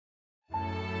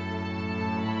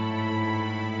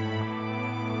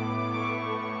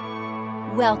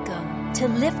Welcome to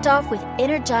Lift Off with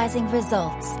Energizing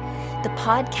Results, the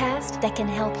podcast that can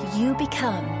help you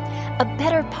become a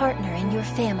better partner in your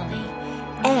family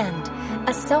and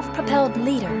a self-propelled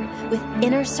leader with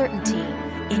inner certainty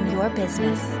in your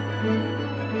business.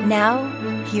 Now,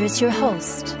 here's your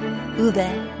host,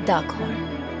 Uwe Daghorn.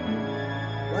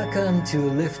 Welcome to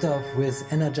Lift Off with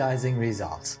Energizing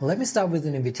Results. Let me start with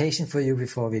an invitation for you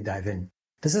before we dive in.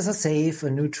 This is a safe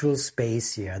and neutral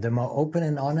space here. The more open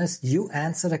and honest you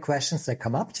answer the questions that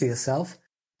come up to yourself,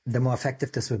 the more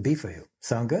effective this will be for you.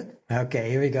 Sound good? Okay,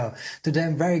 here we go. Today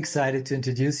I'm very excited to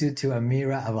introduce you to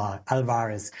Amira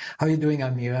Alvarez. How are you doing,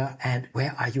 Amira? And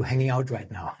where are you hanging out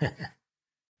right now?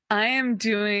 I am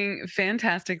doing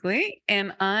fantastically,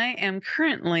 and I am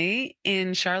currently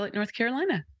in Charlotte, North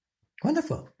Carolina.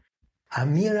 Wonderful.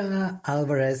 Amira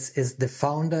Alvarez is the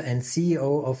founder and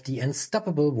CEO of The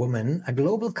Unstoppable Woman, a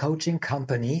global coaching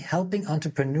company helping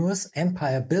entrepreneurs,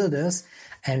 empire builders,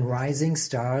 and rising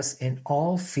stars in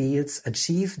all fields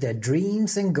achieve their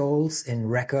dreams and goals in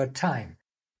record time.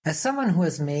 As someone who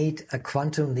has made a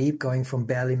quantum leap going from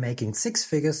barely making 6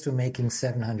 figures to making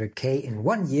 700K in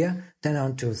 1 year, then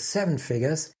on to 7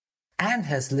 figures, and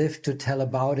has lived to tell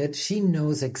about it, she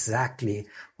knows exactly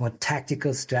what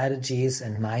tactical strategies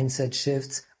and mindset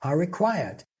shifts are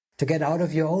required to get out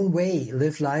of your own way,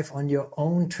 live life on your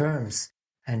own terms,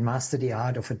 and master the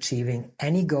art of achieving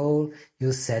any goal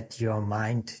you set your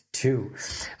mind to.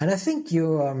 And I think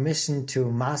your mission to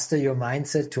master your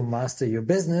mindset, to master your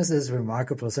business is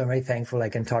remarkable. So I'm very thankful I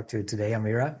can talk to you today,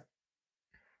 Amira.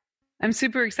 I'm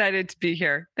super excited to be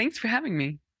here. Thanks for having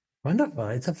me. Wonderful.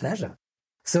 It's a pleasure.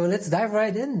 So let's dive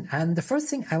right in. And the first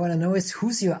thing I want to know is,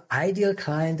 who's your ideal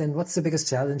client and what's the biggest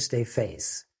challenge they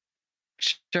face?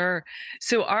 Sure.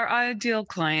 So our ideal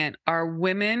client are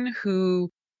women who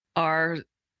are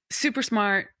super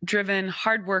smart, driven,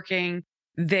 hardworking.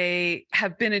 They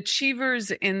have been achievers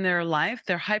in their life.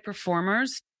 They're high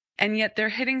performers, and yet they're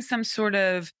hitting some sort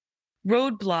of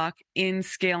roadblock in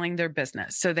scaling their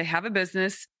business. So they have a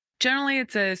business. Generally,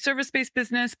 it's a service-based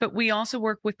business, but we also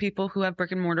work with people who have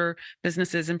brick and mortar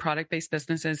businesses and product-based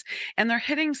businesses, and they're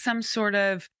hitting some sort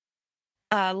of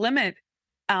limit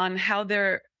on how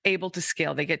they're able to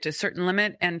scale. They get to a certain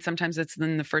limit, and sometimes it's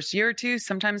in the first year or two.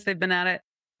 Sometimes they've been at it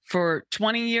for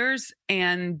 20 years,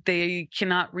 and they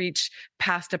cannot reach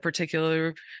past a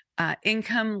particular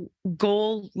income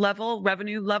goal level,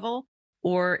 revenue level,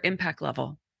 or impact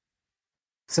level.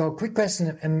 So a quick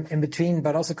question in between,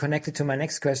 but also connected to my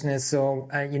next question is,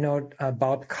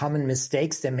 about common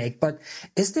mistakes they make. But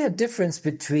is there a difference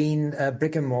between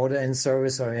brick and mortar and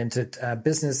service-oriented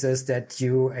businesses that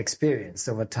you experienced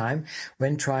over time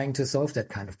when trying to solve that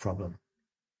kind of problem?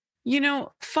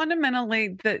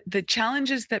 Fundamentally, the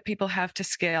challenges that people have to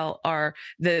scale are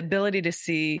the ability to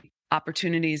see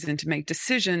opportunities and to make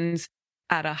decisions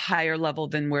at a higher level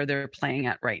than where they're playing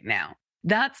at right now.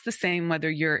 That's the same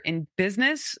whether you're in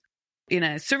business, in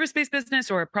a service-based business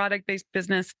or a product-based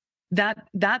business.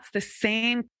 That's the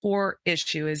same core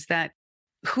issue, is that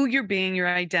who you're being, your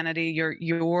identity,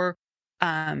 your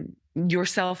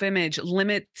self-image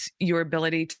limits your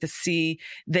ability to see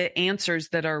the answers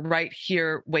that are right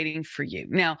here waiting for you.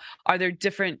 Now, are there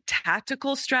different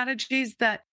tactical strategies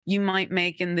that you might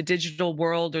make in the digital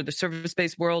world or the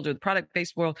service-based world or the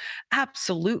product-based world?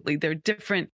 Absolutely. There are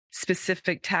different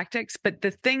specific tactics, but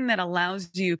the thing that allows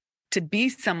you to be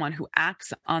someone who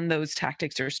acts on those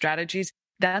tactics or strategies,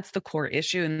 that's the core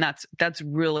issue. And that's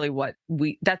really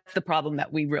that's the problem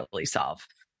that we really solve.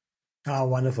 Oh,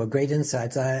 wonderful. Great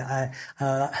insights. I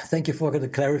thank you for the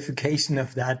clarification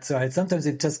of that. So sometimes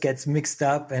it just gets mixed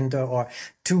up and, or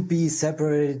to be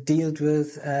separate, dealt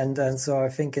with. And so I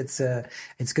think it's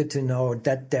good to know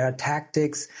that there are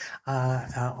tactics,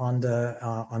 on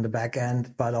the back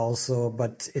end,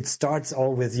 but it starts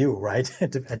all with you, right?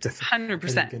 at the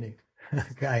 100%. beginning.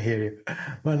 I hear you.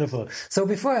 Wonderful. So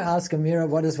before I ask Amira,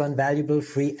 what is one valuable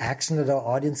free action that our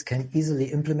audience can easily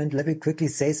implement? Let me quickly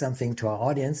say something to our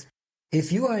audience.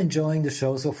 If you are enjoying the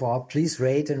show so far, please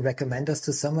rate and recommend us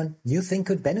to someone you think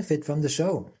could benefit from the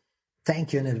show.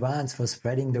 Thank you in advance for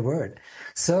spreading the word.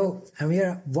 So,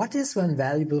 Amira, what is one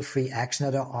valuable free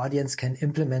action that our audience can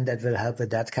implement that will help with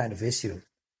that kind of issue?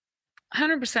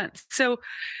 100%. So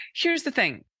here's the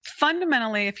thing.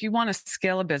 Fundamentally, if you want to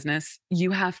scale a business,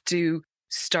 you have to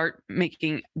start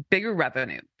making bigger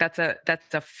revenue. That's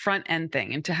a front end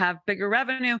thing. And to have bigger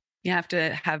revenue, you have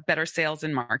to have better sales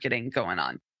and marketing going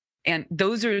on. And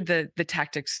those are the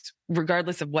tactics,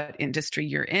 regardless of what industry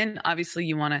you're in. Obviously,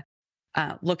 you want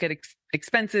to look at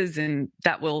expenses, and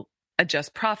that will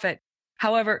adjust profit.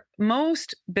 However,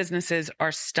 most businesses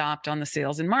are stopped on the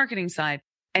sales and marketing side,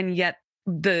 and yet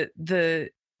the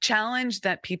challenge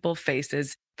that people face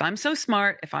is, if I'm so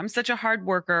smart, if I'm such a hard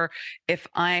worker, if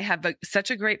I have such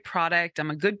a great product,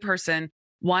 I'm a good person,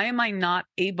 why am I not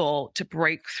able to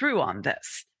break through on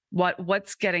this?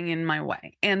 What's getting in my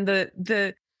way? And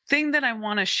the thing that I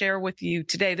want to share with you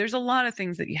today, there's a lot of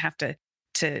things that you have to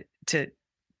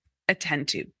attend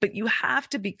to, but you have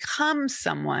to become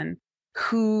someone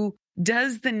who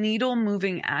does the needle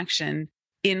moving action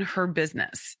in her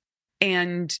business.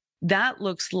 And that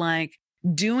looks like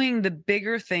doing the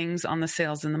bigger things on the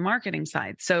sales and the marketing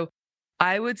side. So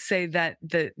I would say that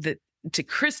to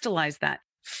crystallize that,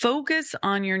 focus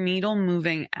on your needle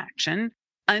moving action,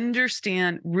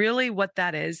 understand really what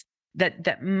that is,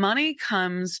 that money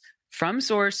comes from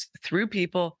source, through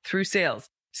people, through sales.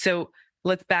 So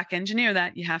let's back engineer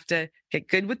that. You have to get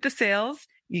good with the sales.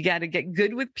 You got to get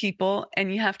good with people,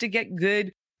 and you have to get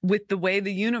good with the way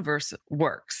the universe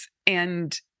works.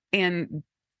 And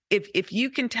if you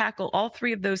can tackle all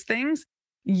three of those things,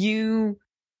 you're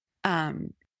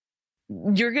going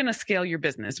to scale your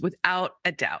business without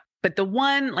a doubt. But the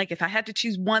one, like if I had to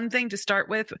choose one thing to start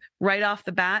with right off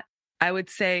the bat, I would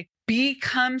say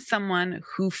become someone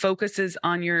who focuses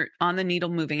on the needle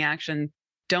moving action.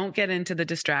 Don't get into the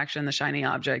distraction, the shiny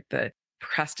object, the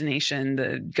procrastination,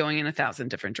 the going in 1,000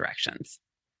 different directions.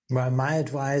 Well, my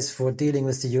advice for dealing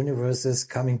with the universe is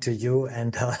coming to you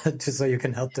and so you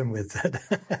can help them with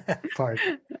that part.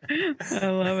 I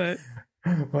love it.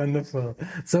 Wonderful.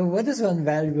 So what is one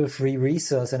valuable free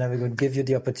resource? And I will give you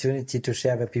the opportunity to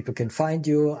share where people can find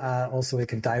you. Also, we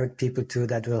can direct people to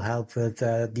that will help with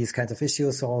these kinds of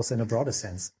issues, or also in a broader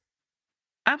sense.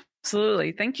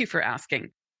 Absolutely. Thank you for asking.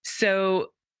 So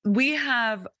we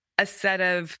have a set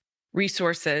of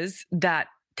resources that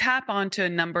tap onto a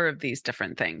number of these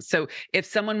different things. So if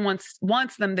someone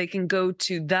wants them, they can go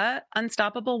to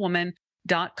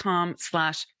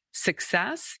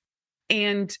theunstoppablewoman.com/success.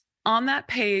 And on that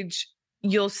page,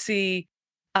 you'll see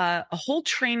a whole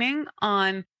training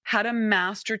on how to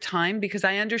master time, because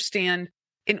I understand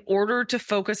in order to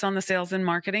focus on the sales and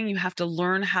marketing, you have to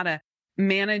learn how to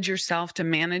manage yourself, to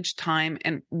manage time.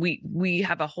 And we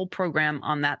have a whole program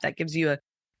on that gives you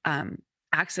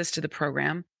access to the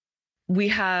program. We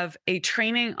have a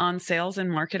training on sales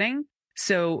and marketing.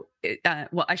 So,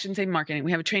 I shouldn't say marketing. We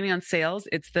have a training on sales.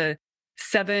 It's the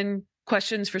 7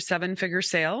 questions for 7-figure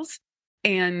sales.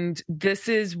 And this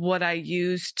is what I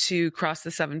use to cross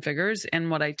the 7 figures and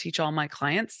what I teach all my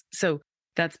clients. So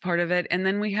that's part of it. And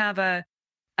then we have a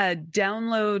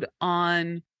download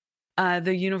on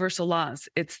the universal laws.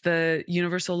 It's the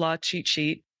universal law cheat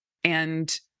sheet.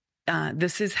 And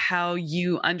this is how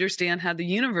you understand how the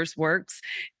universe works.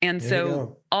 And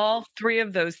so all 3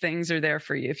 of those things are there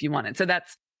for you if you want it. So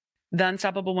that's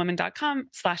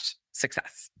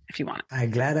theunstoppablewoman.com/success if you want it. I'm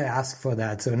glad I asked for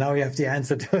that. So now you have the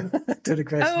answer to the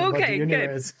question about the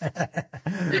universe.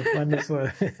 Wonderful.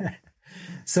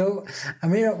 So,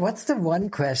 Amira, what's the one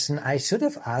question I should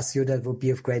have asked you that would be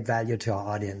of great value to our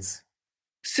audience?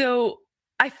 So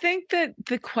I think that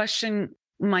the question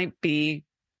might be,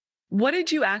 what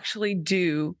did you actually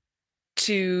do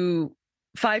to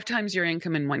 5 times your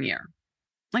income in 1 year?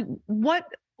 Like what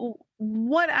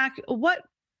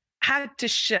had to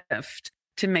shift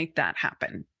to make that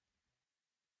happen?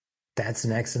 That's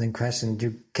an excellent question.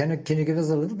 Can you give us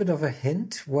a little bit of a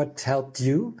hint? What helped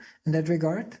you in that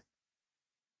regard?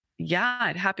 Yeah,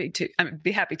 I'd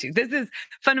be happy to. This is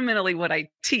fundamentally what I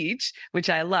teach, which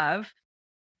I love.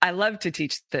 I love to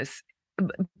teach this,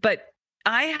 but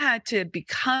I had to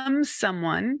become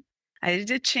someone. I had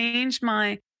to change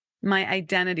my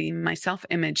identity, my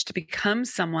self-image, to become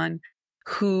someone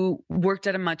who worked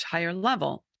at a much higher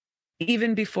level,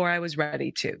 even before I was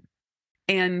ready to.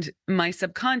 And my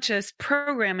subconscious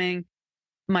programming,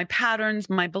 my patterns,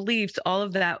 my beliefs, all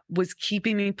of that was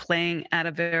keeping me playing at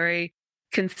a very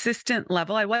consistent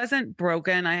level. I wasn't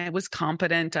broken. I was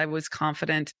competent. I was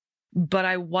confident, but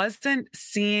I wasn't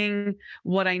seeing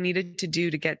what I needed to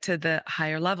do to get to the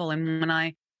higher level. And when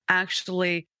I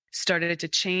actually started to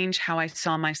change how I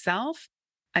saw myself,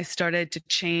 I started to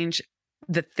change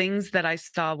the things that I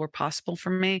saw were possible for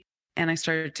me, and I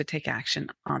started to take action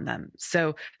on them.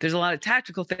 So there's a lot of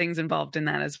tactical things involved in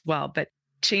that as well, but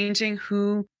changing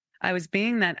who I was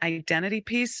being, that identity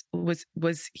piece was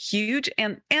huge.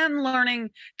 And learning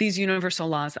these universal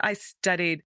laws, I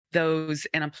studied those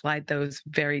and applied those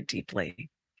very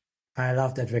deeply. I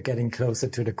love that we're getting closer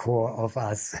to the core of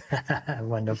us.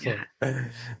 Wonderful. Yeah.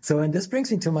 So, and this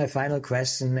brings me to my final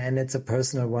question, and it's a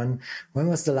personal one. When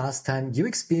was the last time you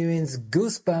experienced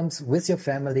goosebumps with your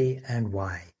family, and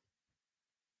why?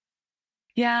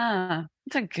 Yeah,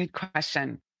 that's a good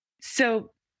question.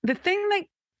 So the thing that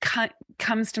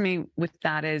comes to me with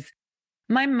that is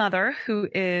my mother, who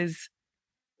is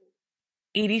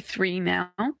 83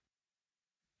 now.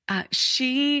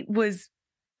 She was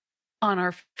on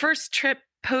our first trip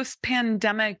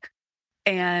post-pandemic,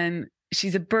 and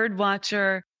she's a bird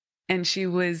watcher, and she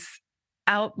was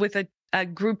out with a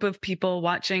group of people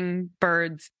watching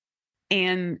birds,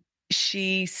 and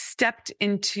she stepped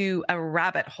into a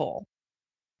rabbit hole.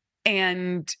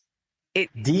 And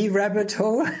the rabbit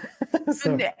hole? A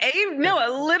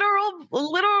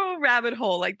literal rabbit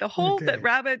hole, like the hole that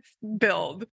rabbits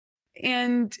build.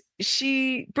 And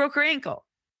she broke her ankle.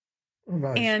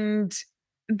 Right. And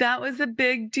that was a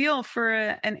big deal for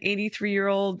an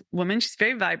 83-year-old woman. She's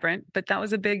very vibrant, but that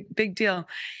was a big deal.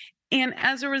 And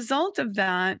as a result of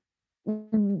that,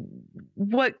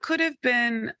 what could have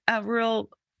been a real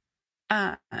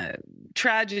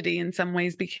tragedy in some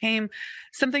ways became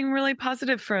something really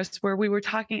positive for us, where we were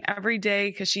talking every day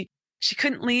because she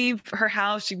couldn't leave her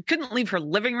house. She couldn't leave her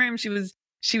living room. She was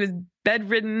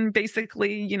bedridden,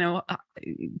 basically,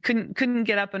 couldn't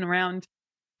get up and around.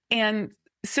 And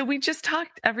so we just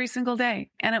talked every single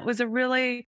day. And it was a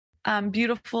really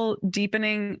beautiful,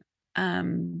 deepening,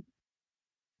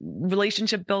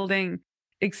 relationship building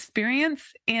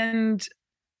experience. And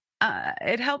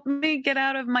it helped me get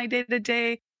out of my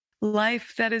day-to-day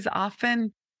life that is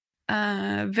often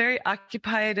very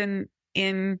occupied in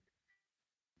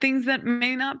things that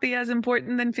may not be as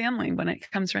important than family when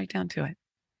it comes right down to it.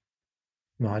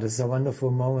 No, this is a wonderful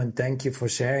moment. Thank you for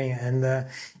sharing. And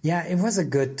it was a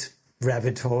good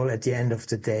rabbit hole at the end of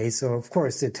the day. So of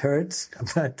course it hurts,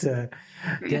 but at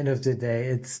the end of the day,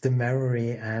 it's the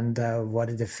memory and what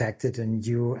it affected in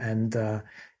you and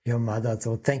your mother.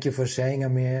 So thank you for sharing,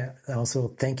 Amir. Also,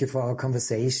 thank you for our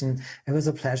conversation. It was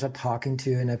a pleasure talking to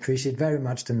you, and I appreciate very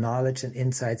much the knowledge and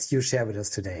insights you share with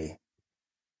us today.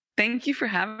 Thank you for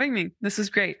having me. This was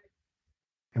great.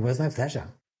 It was my pleasure.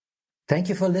 Thank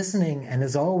you for listening, and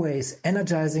as always,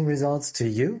 energizing results to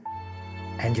you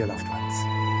and your loved ones.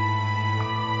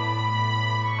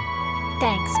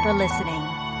 Thanks for listening.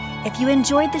 If you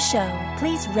enjoyed the show,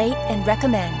 please rate and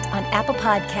recommend on Apple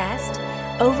Podcast,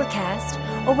 Overcast,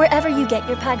 or wherever you get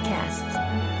your podcasts.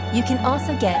 You can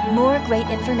also get more great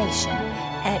information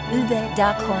at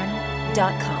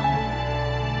uvedockhorn.com.